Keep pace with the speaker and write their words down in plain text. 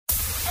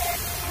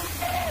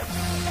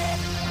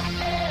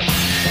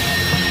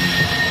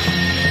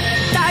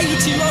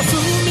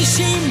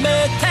し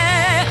めて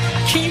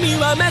君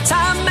は目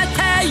覚め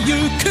てゆ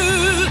く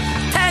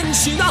天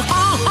使の微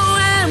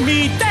笑み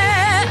で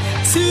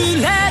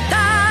連れ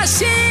出し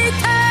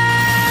て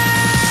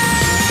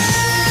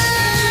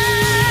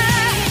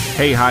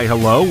Hey, hi,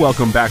 hello.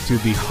 Welcome back to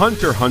the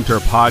Hunter x Hunter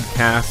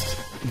podcast,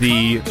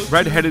 the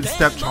redheaded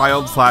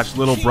stepchild /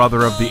 little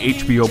brother of the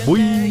HBO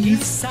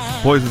boys.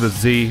 Boys with a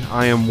Z.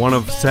 I am one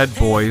of said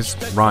boys,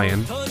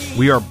 Ryan.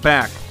 We are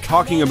back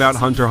talking about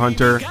Hunter x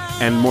Hunter,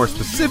 and more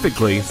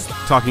specifically,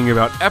 talking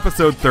about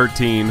episode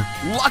 13,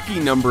 lucky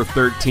number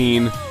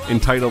 13,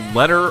 entitled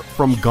Letter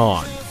from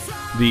Gon.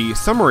 The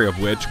summary of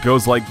which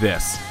goes like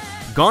this.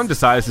 Gon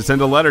decides to send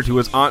a letter to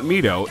his Aunt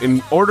Mito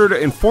in order to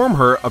inform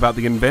her about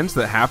the events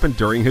that happened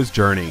during his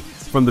journey,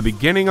 from the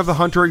beginning of the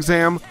Hunter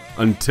exam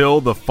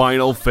until the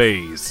final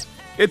phase.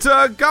 It's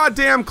a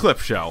goddamn clip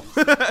show.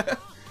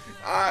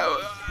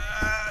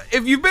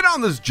 If you've been on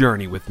this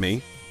journey with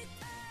me,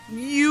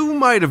 you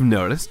might have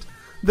noticed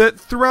that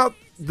throughout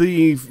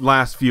the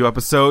last few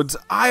episodes,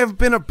 I have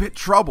been a bit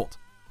troubled,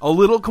 a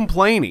little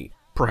complainy,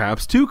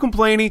 perhaps too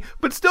complainy,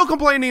 but still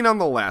complaining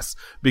nonetheless,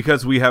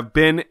 because we have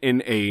been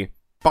in a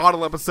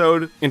bottle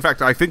episode. In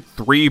fact, I think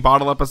 3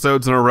 bottle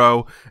episodes in a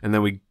row, and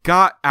then we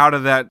got out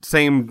of that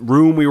same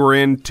room we were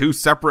in, 2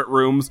 separate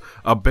rooms,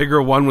 a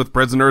bigger one with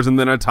prisoners and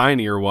then a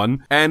tinier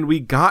one, and we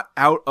got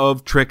out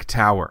of Trick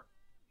Tower.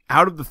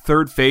 Out of the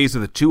 3rd phase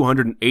of the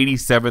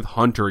 287th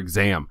Hunter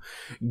exam.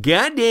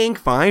 God dang,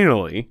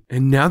 finally.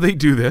 And now they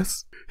do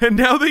this. And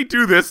now they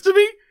do this to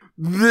me?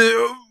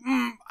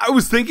 I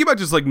was thinking about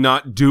just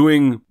not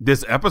doing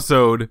this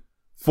episode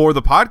for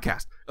the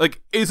podcast.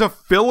 Is a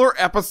filler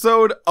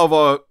episode of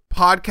a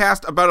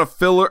podcast about a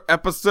filler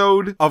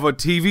episode of a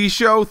TV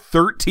show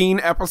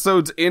 13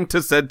 episodes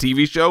into said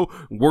TV show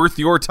worth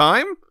your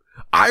time?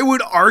 I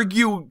would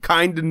argue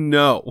kinda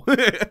no.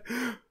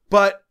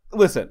 But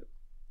listen,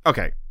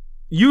 okay.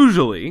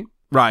 Usually,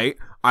 right,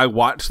 I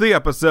watch the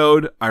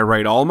episode, I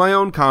write all my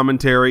own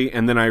commentary,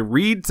 and then I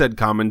read said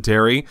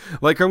commentary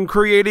like I'm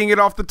creating it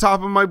off the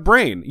top of my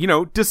brain.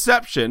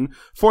 Deception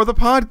for the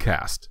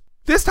podcast.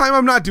 This time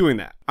I'm not doing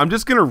that. I'm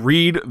just going to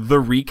read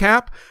the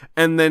recap,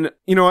 and then,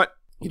 you know what?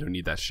 You don't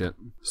need that shit.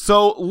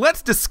 So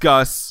let's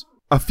discuss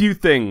a few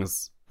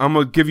things. I'm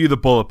going to give you the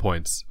bullet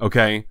points,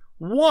 okay?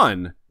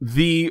 1,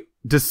 the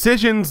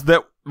decisions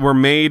that were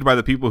made by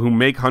the people who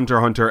make Hunter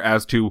x Hunter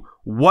as to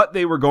what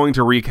they were going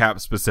to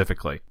recap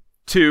specifically.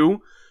 2,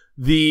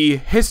 the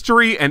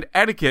history and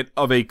etiquette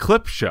of a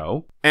clip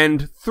show.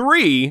 And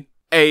 3,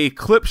 a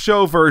clip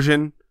show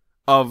version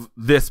of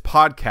this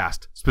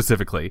podcast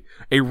specifically.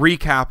 A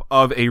recap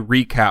of a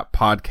recap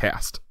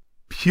podcast.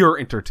 Pure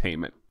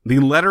entertainment. The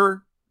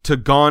letter to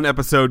Gon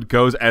episode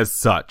goes as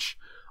such.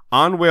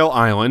 On Whale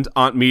Island,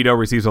 Aunt Mito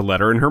receives a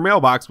letter in her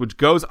mailbox which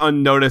goes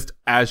unnoticed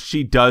as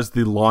she does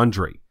the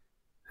laundry.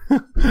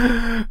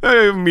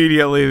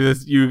 Immediately,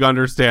 you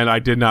understand I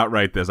did not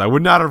write this. I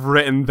would not have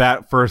written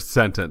that first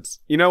sentence.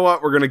 You know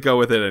what? We're going to go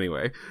with it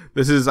anyway.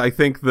 This is, I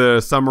think,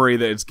 the summary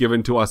that it's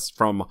given to us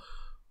from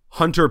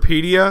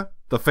Hunterpedia,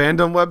 the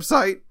fandom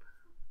website.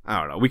 I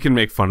don't know. We can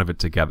make fun of it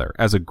together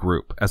as a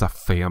group, as a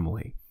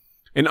family.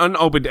 An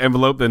unopened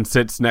envelope then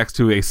sits next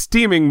to a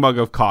steaming mug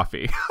of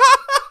coffee.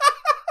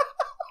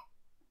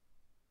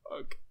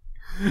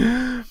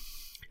 Okay.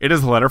 It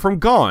is a letter from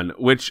Gon,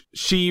 which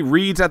she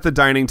reads at the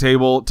dining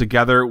table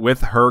together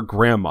with her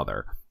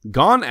grandmother.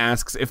 Gon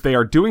asks if they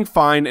are doing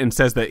fine and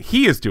says that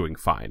he is doing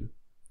fine.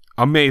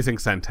 Amazing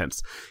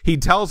sentence. He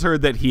tells her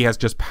that he has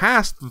just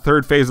passed the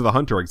 3rd phase of the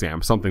Hunter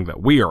exam, something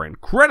that we are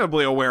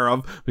incredibly aware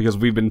of because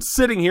we've been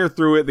sitting here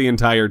through it the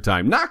entire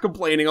time. Not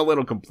complaining, a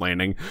little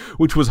complaining,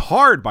 which was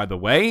hard, by the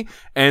way,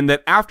 and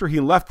that after he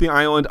left the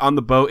island on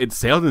the boat, it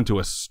sailed into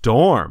a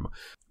storm.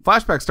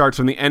 Flashback starts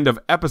from the end of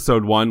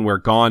episode 1 where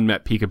Gon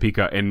met Pika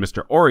Pika and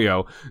Mr.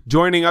 Oreo,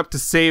 joining up to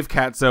save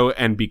Katso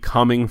and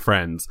becoming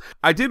friends.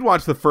 I did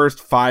watch the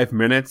first 5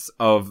 minutes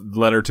of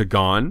Letter to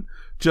Gon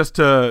just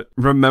to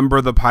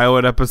remember the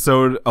pilot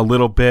episode a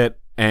little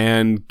bit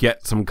and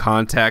get some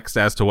context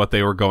as to what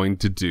they were going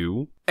to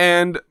do.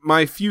 And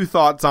my few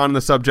thoughts on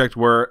the subject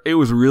were, it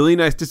was really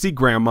nice to see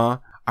Grandma.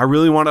 I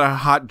really wanted a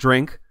hot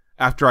drink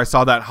after I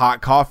saw that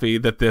hot coffee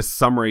that this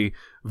summary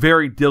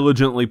very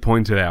diligently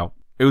pointed out.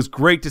 It was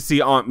great to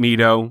see Aunt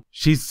Mito.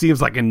 She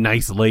seems like a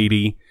nice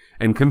lady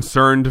and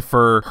concerned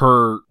for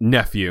her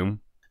nephew.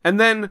 And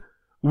then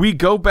we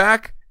go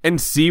back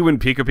and see when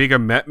Pika Pika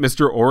met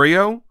Mr.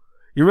 Oreo.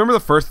 You remember the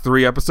first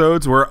 3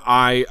 episodes where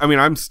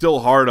I'm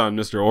still hard on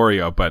Mr.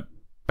 Oreo, but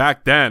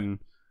back then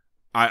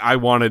I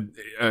wanted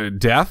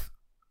death.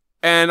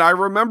 And I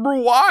remember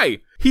why.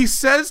 He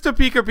says to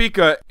Pika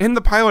Pika in the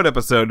pilot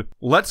episode,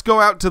 let's go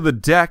out to the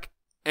deck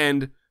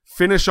and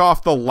finish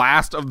off the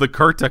last of the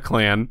Kurta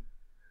clan.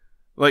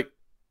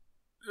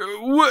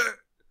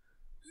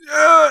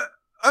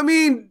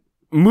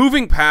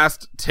 Moving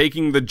past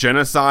taking the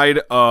genocide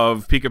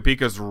of Pika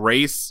Pika's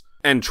race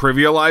and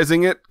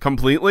trivializing it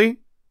completely,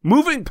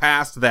 moving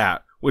past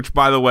that, which,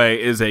 by the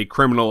way, is a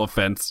criminal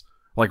offense,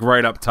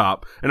 right up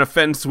top, an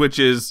offense which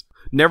is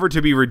never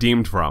to be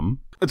redeemed from.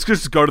 let's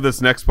just go to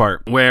this next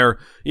part where,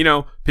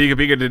 Pika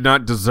Pika did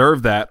not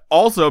deserve that.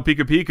 Also,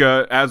 Pika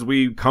Pika, as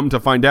we come to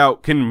find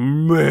out, can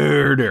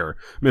murder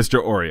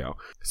Mr. Oreo.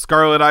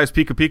 Scarlet Eyes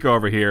Pika Pika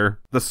over here,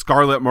 the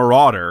Scarlet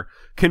Marauder,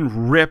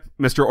 can rip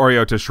Mr.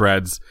 Oreo to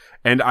shreds,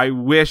 and I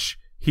wish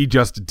he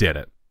just did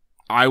it.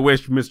 I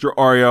wish Mr.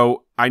 Oreo,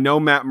 I know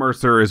Matt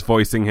Mercer is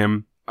voicing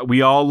him.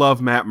 We all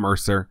love Matt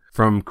Mercer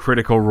from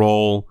Critical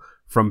Role,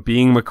 from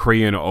being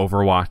McCree in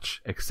Overwatch,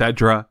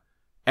 etc.,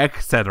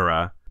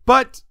 etc.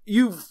 But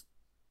you've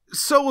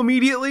so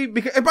immediately,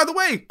 and by the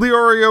way,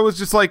 Leorio was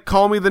just like,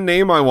 call me the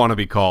name I want to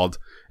be called.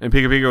 And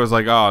Pika Pika was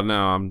like, oh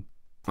no,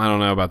 I don't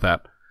know about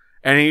that.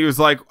 And he was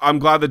like, I'm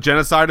glad the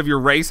genocide of your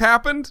race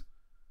happened.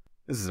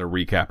 This is a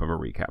recap of a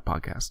recap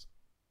podcast.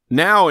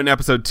 Now in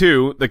episode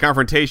 2, the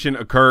confrontation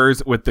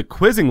occurs with the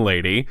quizzing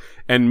lady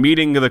and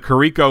meeting the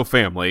Kariko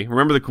family.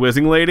 Remember the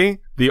quizzing lady?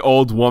 The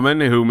old woman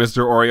who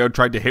Mr. Oreo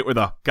tried to hit with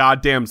a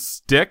goddamn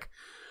stick?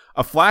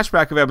 A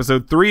flashback of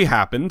episode 3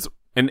 happens,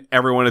 and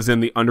everyone is in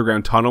the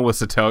underground tunnel with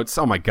Satotes.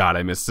 Oh my god,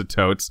 I miss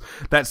Satotes.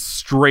 That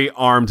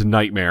straight-armed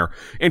nightmare.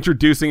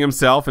 Introducing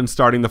himself and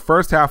starting the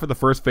first half of the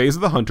first phase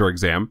of the Hunter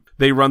exam.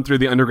 They run through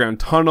the underground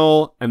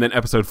tunnel, and then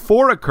episode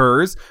 4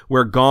 occurs,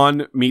 where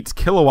Gon meets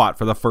Kilowatt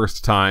for the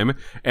first time,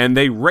 and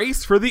they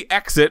race for the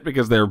exit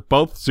because they're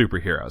both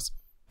superheroes.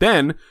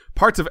 Then,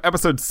 parts of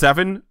episode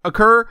 7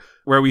 occur,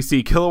 where we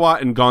see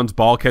Kilowatt and Gon's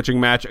ball-catching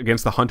match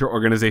against the Hunter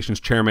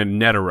organization's chairman,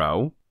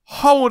 Netero.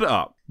 Hold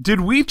up.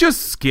 Did we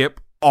just skip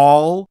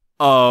all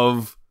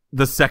of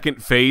the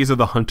second phase of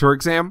the Hunter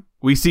exam?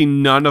 We see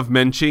none of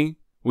Menchi.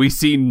 We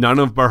see none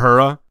of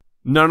Bahura.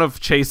 None of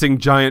chasing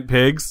giant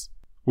pigs.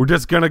 We're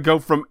just gonna go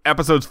from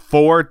episodes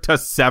 4 to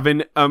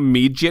 7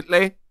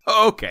 immediately?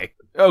 Okay.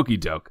 Okie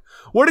doke.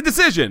 What a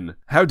decision!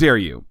 How dare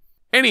you?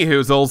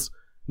 Anyhoozles,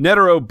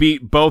 Netero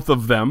beat both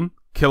of them,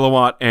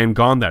 Kilowatt and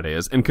Gon that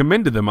is, and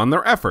commended them on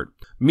their effort.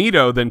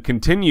 Mito then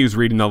continues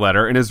reading the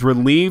letter and is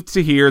relieved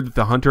to hear that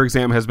the Hunter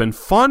exam has been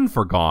fun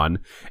for Gon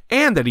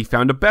and that he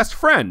found a best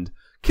friend,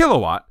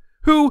 Kilowatt,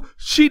 who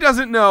she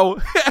doesn't know.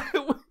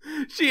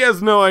 She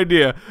has no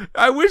idea.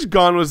 I wish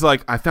Gon was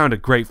like, I found a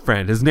great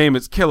friend. His name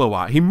is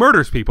Kilowatt. He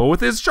murders people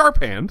with his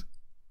sharp hand.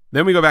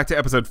 Then we go back to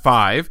episode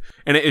 5,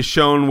 and it is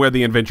shown where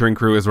the adventuring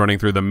crew is running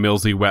through the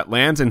Milsey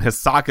wetlands and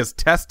Hisaka's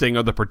testing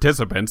of the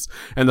participants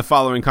and the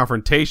following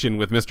confrontation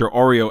with Mr.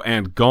 Oreo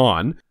and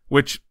Gon,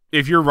 which,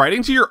 if you're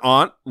writing to your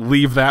aunt,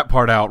 leave that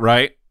part out,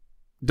 right?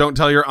 Don't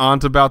tell your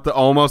aunt about the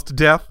almost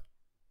death?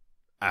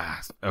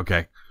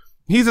 Okay.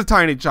 He's a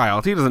tiny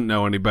child. He doesn't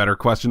know any better, ?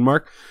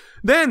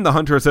 Then the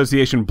Hunter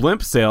Association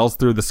blimp sails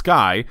through the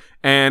sky,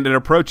 and it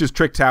approaches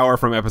Trick Tower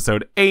from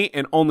episode 8,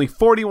 and only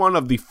 41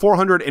 of the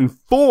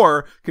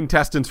 404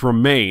 contestants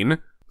remain.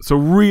 So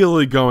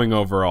really going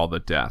over all the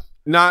death.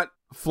 Not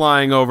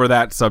flying over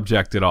that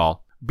subject at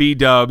all.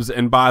 B-dubs,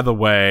 and by the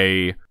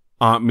way,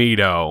 Aunt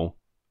Mito,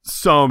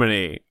 so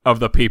many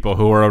of the people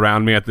who were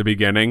around me at the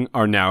beginning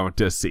are now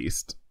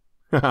deceased.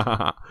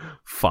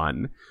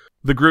 Fun.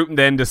 The group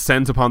then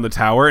descends upon the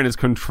tower and is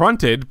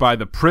confronted by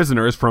the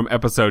prisoners from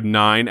episode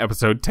 9,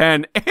 episode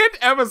 10, and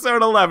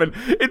episode 11.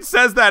 It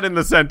says that in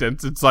the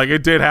sentence. It's like,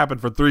 it did happen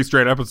for 3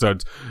 straight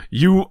episodes.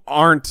 You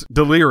aren't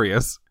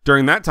delirious.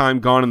 During that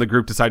time, Gon and the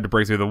group decide to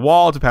break through the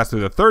wall to pass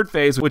through the third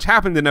phase, which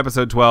happened in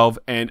episode 12,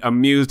 and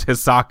amused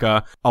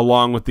Hisaka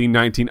along with the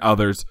 19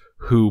 others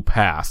who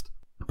passed.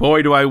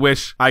 Boy, do I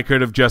wish I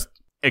could have just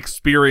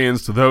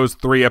experienced those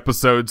 3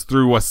 episodes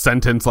through a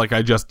sentence like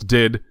I just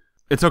did.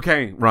 It's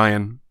okay,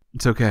 Ryan.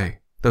 It's okay.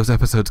 Those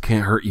episodes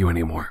can't hurt you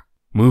anymore.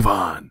 Move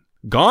on.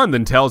 Gon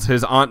then tells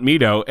his Aunt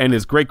Mito and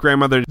his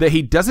great-grandmother that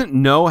he doesn't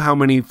know how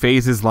many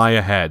phases lie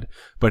ahead,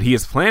 but he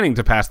is planning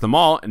to pass them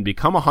all and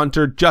become a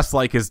hunter just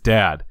like his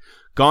dad.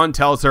 Gon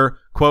tells her,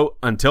 quote,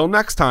 until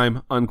next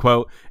time,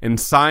 unquote, and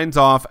signs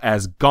off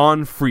as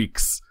Gon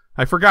Freaks.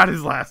 I forgot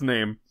his last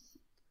name.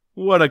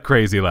 What a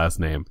crazy last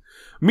name.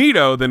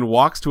 Mito then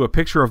walks to a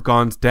picture of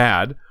Gon's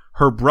dad,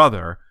 her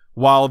brother,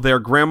 while their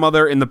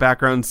grandmother in the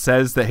background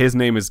says that his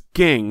name is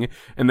Ging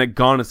and that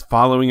Gon is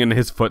following in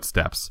his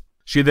footsteps.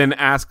 She then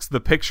asks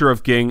the picture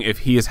of Ging if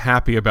he is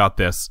happy about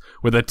this,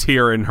 with a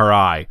tear in her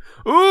eye.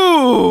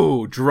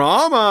 Ooh,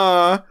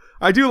 drama!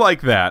 I do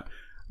like that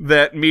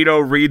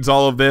Mito reads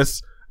all of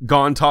this,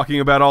 Gon talking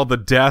about all the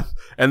death,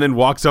 and then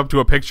walks up to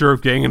a picture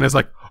of Ging and is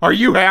like, are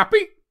you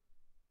happy?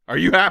 Are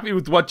you happy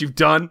with what you've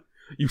done?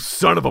 You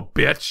son of a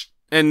bitch.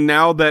 And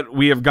now that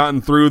we have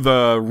gotten through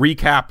the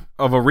recap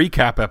of a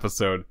recap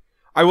episode,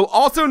 I will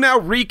also now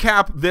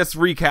recap this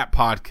recap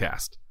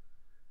podcast.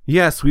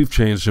 Yes, we've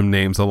changed some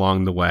names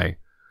along the way.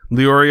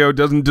 Leorio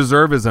doesn't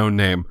deserve his own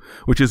name,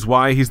 which is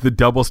why he's the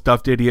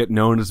double-stuffed idiot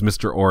known as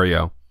Mr.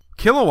 Oreo.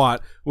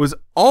 Kilowatt was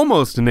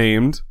almost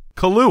named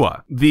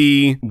Kahlua,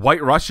 the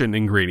White Russian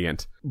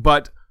ingredient.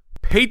 But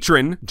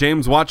patron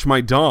James Watch My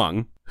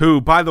Dong,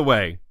 who, by the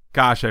way,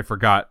 Gosh, I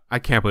forgot. I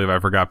can't believe I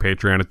forgot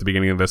Patreon at the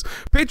beginning of this.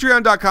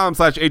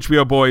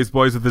 Patreon.com/HBO Boys,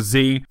 boys with a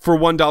Z. For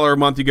 $1 a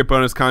month, you get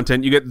bonus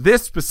content. You get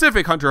this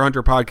specific Hunter x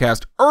Hunter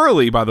podcast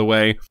early, by the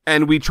way.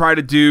 And we try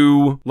to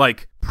do,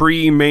 like,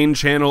 pre-main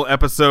channel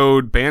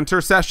episode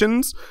banter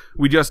sessions.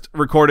 We just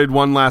recorded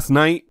one last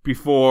night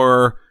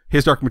before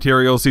His Dark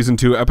Materials Season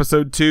 2,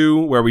 Episode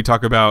 2, where we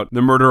talk about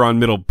The Murder on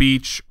Middle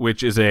Beach,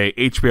 which is a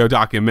HBO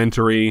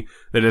documentary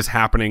that is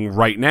happening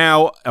right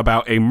now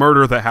about a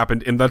murder that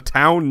happened in the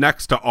town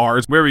next to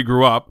ours, where we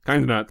grew up.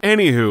 Kind of nuts.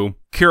 Anywho,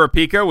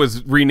 Kurapika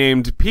was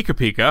renamed Pika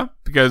Pika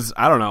because,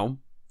 I don't know,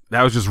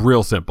 that was just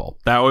real simple.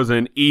 That was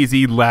an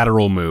easy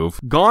lateral move.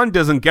 Gon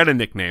doesn't get a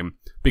nickname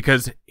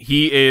because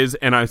he is,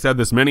 and I've said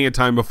this many a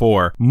time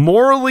before,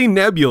 morally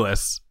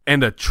nebulous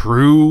and a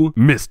true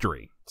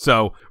mystery.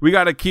 So we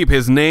got to keep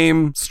his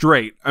name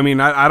straight. I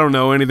mean, I don't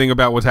know anything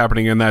about what's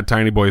happening in that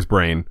tiny boy's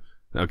brain.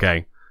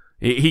 Okay.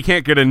 He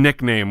can't get a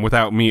nickname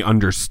without me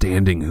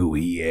understanding who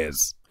he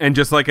is. And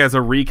just like as a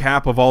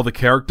recap of all the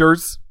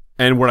characters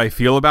and what I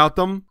feel about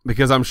them,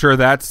 because I'm sure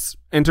that's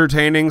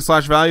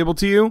entertaining/valuable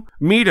to you.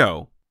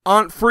 Mito,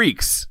 Aunt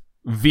Freaks,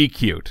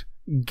 V-Cute,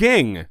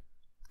 Ging,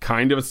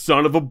 kind of a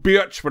son of a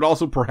bitch, but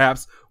also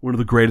perhaps one of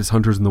the greatest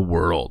hunters in the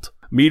world.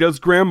 Mito's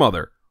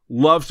grandmother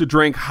loves to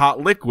drink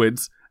hot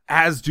liquids,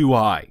 as do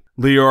I.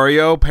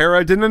 Leorio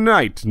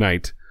Paradinanite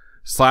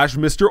 /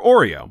 Mr.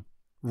 Oreo.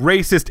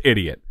 Racist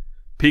idiot.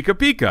 Pika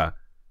Pika.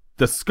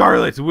 The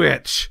Scarlet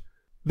Witch.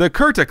 The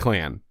Kurta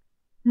clan.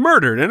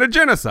 Murdered in a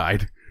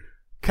genocide.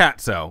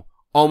 Katso.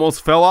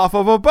 Almost fell off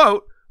of a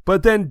boat,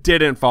 but then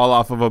didn't fall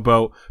off of a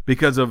boat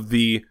because of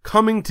the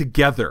coming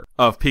together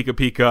of Pika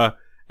Pika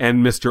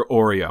and Mr.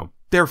 Oreo.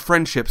 Their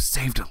friendship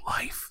saved a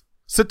life.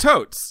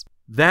 Satotes.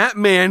 That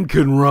man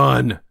can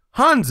run.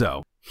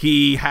 Hanzo.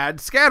 He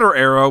had Scatter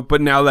Arrow, but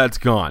now that's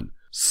gone.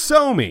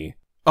 Somi.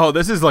 Oh,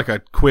 this is like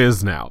a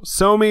quiz now.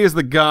 Somi is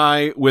the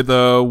guy with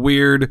a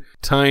weird,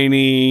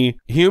 tiny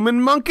human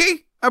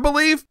monkey, I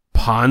believe.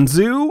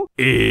 Ponzu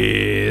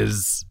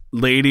is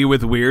lady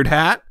with weird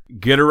hat.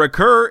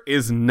 Gitarakur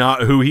is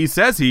not who he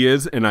says he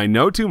is, and I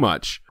know too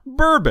much.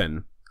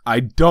 Bourbon.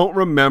 I don't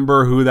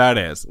remember who that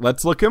is.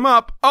 Let's look him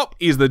up. Oh,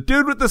 he's the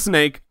dude with the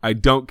snake. I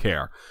don't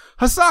care.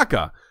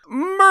 Hasaka.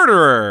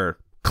 Murderer.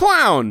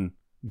 Clown.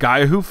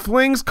 Guy who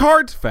flings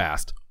cards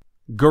fast.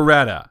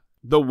 Goretta,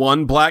 the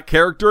one black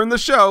character in the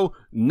show,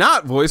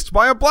 not voiced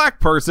by a black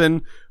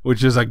person,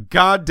 which is a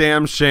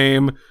goddamn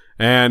shame,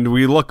 and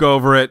we look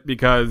over it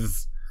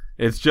because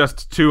it's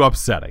just too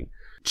upsetting.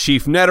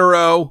 Chief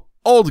Netero,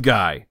 old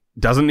guy,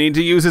 doesn't need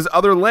to use his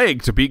other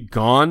leg to beat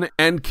Gon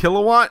and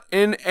Kilowatt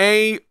in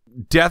a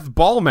death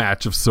ball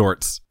match of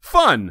sorts.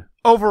 Fun,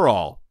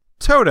 overall.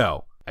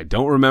 Toto, I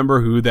don't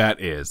remember who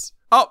that is.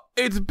 Oh,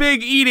 it's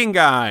Big Eating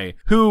Guy,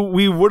 who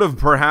we would have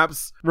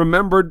perhaps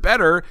remembered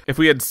better if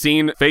we had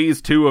seen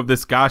phase 2 of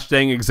this gosh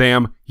dang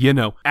exam,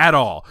 at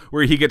all,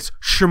 where he gets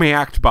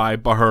shmacked by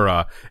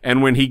Bahura,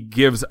 and when he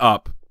gives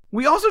up.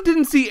 We also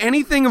didn't see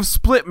anything of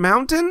Split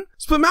Mountain.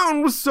 Split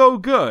Mountain was so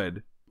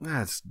good.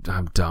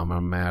 I'm dumb,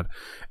 I'm mad.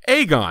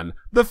 Aegon,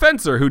 the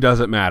fencer who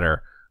doesn't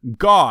matter.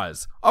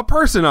 Gauze, a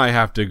person I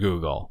have to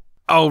Google.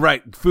 Oh,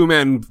 right, Fu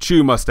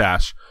Manchu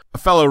mustache, a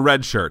fellow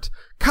red shirt.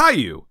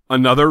 Caillou,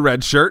 another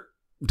red shirt.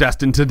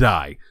 Destined to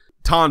die.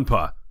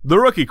 Tonpa, the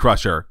Rookie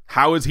Crusher.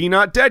 How is he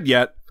not dead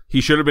yet?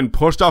 He should have been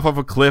pushed off of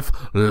a cliff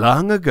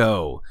long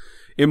ago.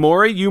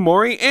 Imori,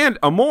 Yumori, and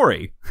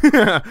Amori.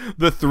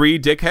 The 3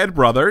 dickhead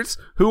brothers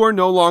who are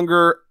no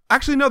longer...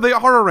 Actually, no, they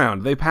are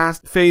around. They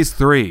passed phase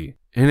 3.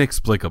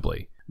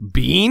 Inexplicably.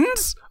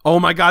 Beans? Oh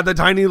my god, the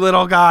tiny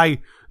little guy.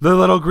 The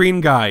little green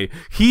guy.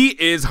 He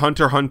is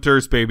Hunter x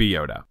Hunter's Baby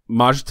Yoda.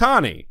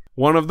 Majtani.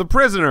 One of the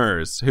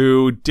prisoners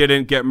who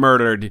didn't get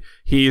murdered.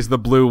 He's the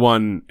blue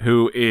one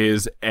who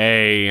is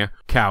a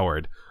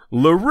coward.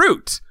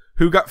 Larute,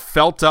 who got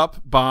felt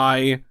up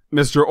by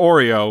Mr.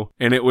 Oreo,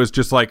 and it was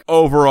just like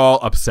overall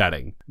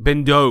upsetting.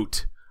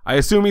 Bendote. I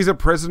assume he's a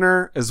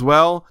prisoner as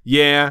well.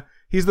 Yeah,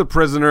 he's the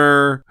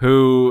prisoner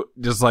who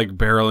just like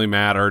barely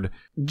mattered.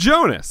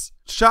 Jonas.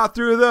 Shot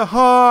through the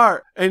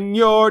heart, and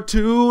you're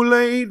too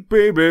late,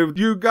 baby.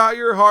 You got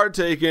your heart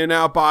taken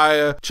out by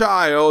a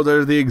child.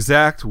 Are the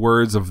exact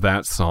words of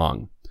that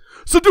song.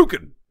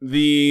 Sudoku,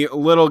 the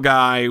little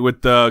guy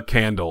with the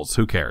candles.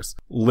 Who cares?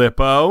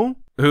 Lippo,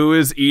 who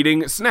is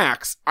eating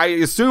snacks. I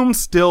assume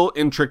still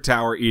in Trick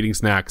Tower eating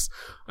snacks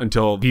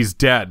until he's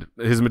dead.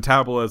 His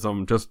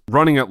metabolism just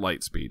running at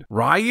light speed.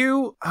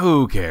 Ryu?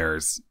 Who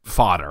cares?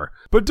 Fodder.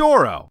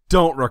 Bedoro?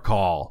 Don't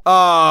recall.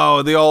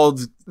 Oh,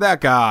 that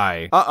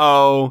guy.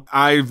 Uh-oh.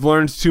 I've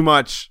learned too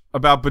much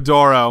about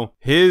Bedoro.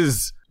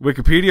 His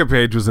Wikipedia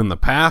page was in the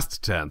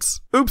past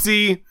tense.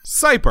 Oopsie.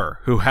 Cyper,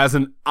 who has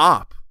an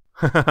op.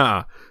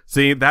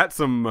 See, that's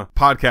some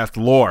podcast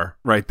lore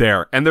right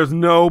there. And there's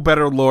no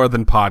better lore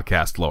than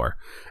podcast lore.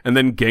 And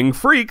then Gang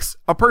Freaks,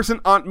 a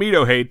person Aunt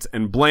Mito hates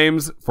and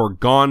blames for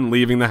Gon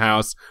leaving the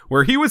house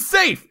where he was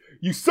safe.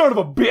 You son of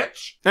a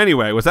bitch.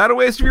 Anyway, was that a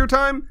waste of your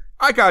time?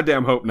 I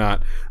goddamn hope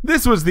not.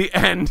 This was the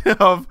end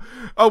of...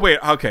 Oh, wait.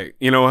 Okay.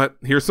 You know what?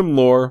 Here's some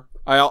lore.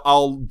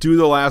 I'll do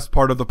the last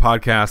part of the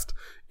podcast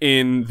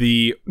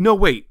no,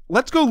 wait,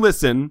 let's go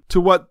listen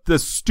to what the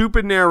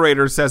stupid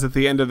narrator says at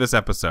the end of this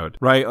episode,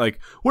 right? Like,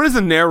 what does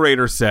the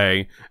narrator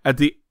say at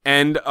the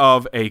end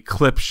of a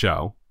clip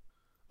show?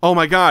 Oh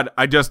my God,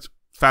 I just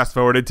fast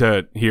forwarded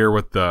to hear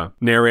what the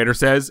narrator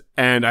says,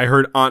 and I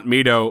heard Aunt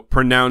Mito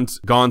pronounce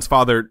Gon's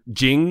father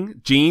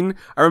Gene.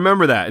 I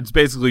remember that. It's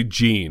basically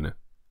Gene.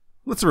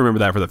 Let's remember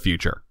that for the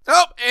future.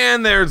 Oh,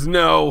 and there's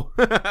no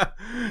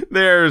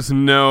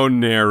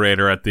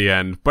narrator at the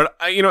end. But,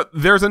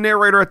 there's a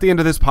narrator at the end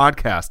of this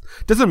podcast.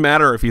 Doesn't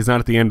matter if he's not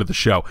at the end of the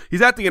show.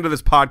 He's at the end of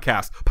this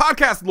podcast.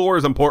 Podcast lore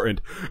is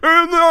important.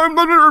 I'm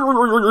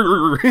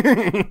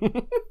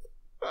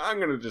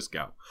going to just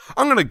go.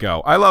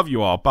 I love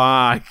you all.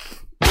 Bye.